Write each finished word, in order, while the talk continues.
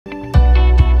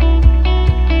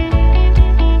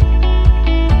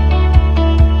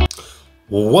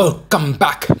Welcome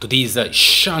back to this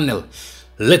channel.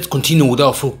 Let's continue with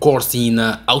our full course in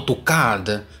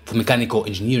AutoCAD for mechanical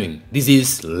engineering. This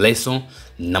is lesson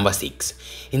number 6.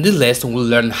 In this lesson we'll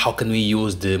learn how can we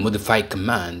use the modify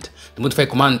command. The modify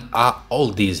command are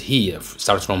all these here.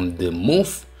 Starts from the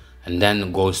move and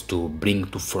then goes to bring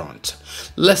to front.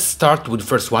 Let's start with the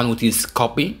first one, which is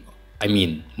copy.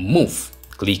 Move.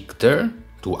 Click there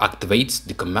to activate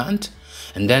the command,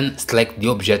 and then select the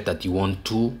object that you want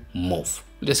to move.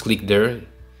 Just click there,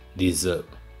 this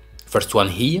first one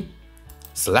here,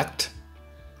 select,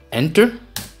 enter,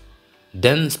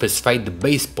 then specify the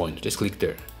base point. Just click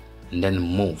there and then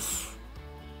move.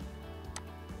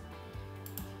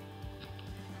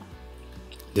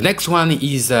 The next one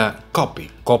is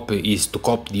copy. Copy is to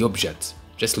copy the object.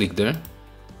 Just click there,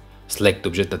 select the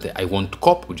object that I want to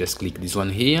copy. Just click this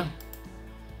one here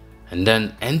and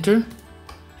then enter,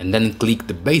 and then click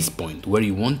the base point where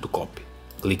you want to copy.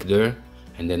 Click there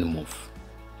and then move.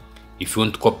 If you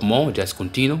want to copy more, just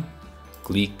continue,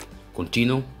 click,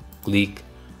 continue, click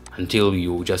until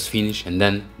you just finish, and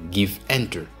then give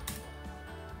enter.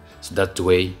 So that's the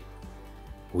way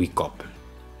we copy.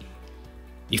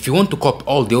 If you want to copy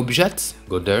all the objects,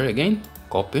 go there again,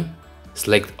 copy,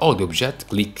 select all the objects,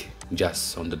 click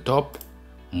just on the top,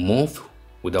 move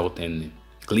without any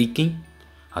clicking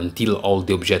until all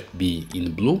the objects be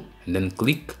in blue, and then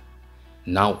click,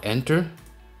 now enter,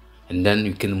 and then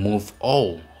you can move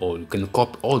all, or you can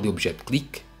copy all the objects.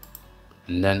 Click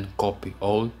and then copy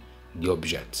all the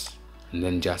objects, and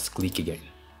then just click again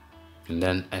and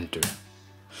then enter.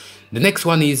 The next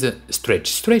one is stretch.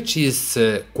 Stretch is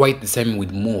quite the same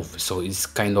with move, so it's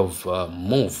kind of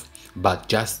move but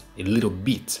just a little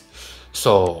bit.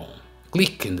 So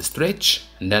click in the stretch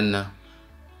and then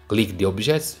click the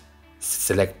objects,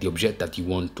 select the object that you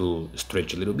want to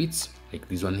stretch a little bit, like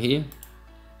this one here,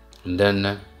 and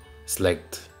then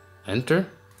select enter,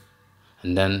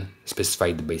 and then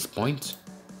specify the base point,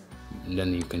 and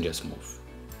then you can just move.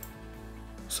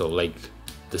 So like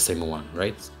the same one,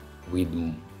 right, with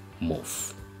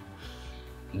move.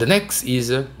 The next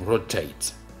is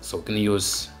rotate. So you can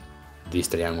use this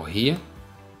triangle here,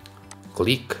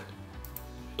 click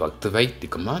to activate the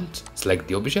command, select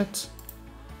the object,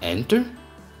 enter,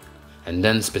 and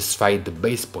then specify the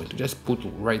base point. Just put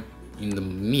right in the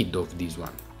mid of this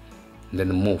one, and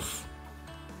then move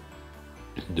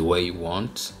the way you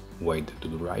want, way to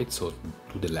the right, so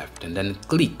to the left, and then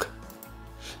click.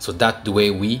 So that's the way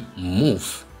we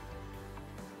move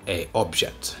a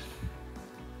object.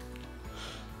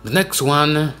 The next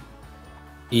one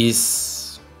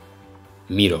is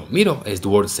mirror. Mirror, as the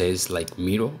word says, like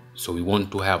mirror, so we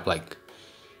want to have like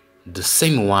the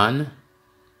same one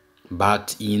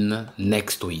but in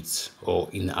next to it or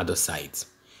in other sides.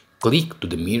 Click to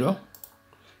the mirror,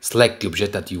 select the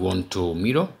object that you want to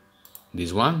mirror,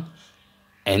 this one,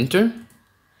 enter.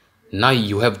 Now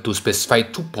you have to specify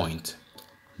 2 points.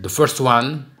 The first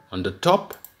one on the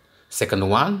top, second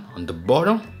one on the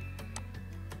bottom,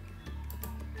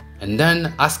 and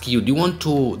then ask you, do you want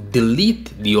to delete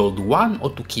the old one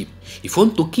or to keep? If you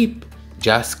want to keep,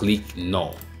 just click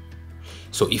no.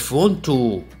 So if you want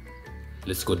to,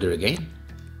 let's go there again.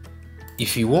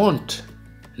 If you want,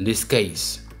 in this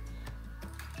case,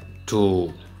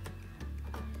 to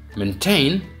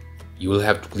maintain, you will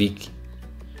have to click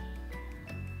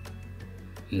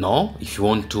no. If you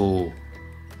want to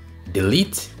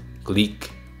delete,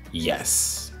 click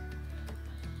yes.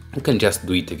 You can just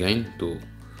do it again to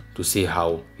see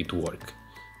how it works.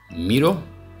 Mirror,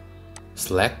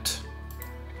 select,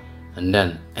 and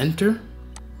then enter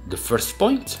the first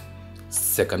point,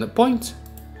 second point,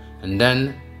 and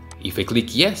then if I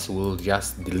click yes, we'll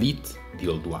just delete the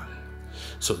old one.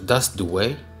 So that's the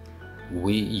way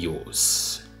we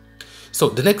use. So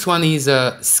the next one is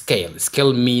scale.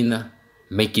 Scale mean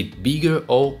make it bigger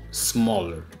or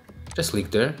smaller. Just click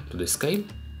there to the scale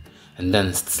and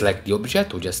then select the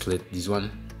object, or just select this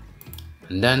one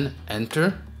and then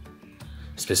enter,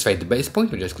 specify the base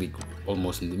point, or just click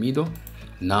almost in the middle.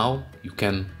 Now you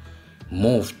can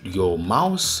move your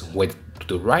mouse whether to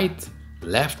the right,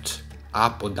 left,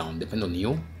 up or down, depend on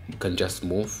you. You can just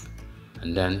move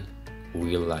and then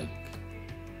will like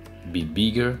be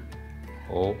bigger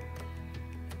or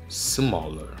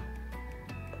smaller.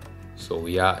 So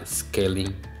we are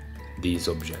scaling these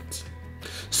objects.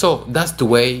 So that's the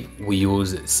way we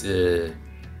use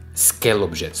scale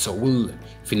objects. So we'll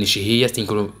finish here.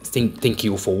 Thank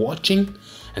you for watching,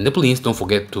 and please don't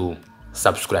forget to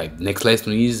subscribe. Next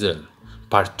lesson is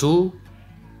part 2,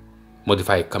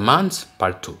 modify commands,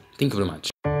 part 2. Thank you very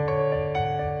much.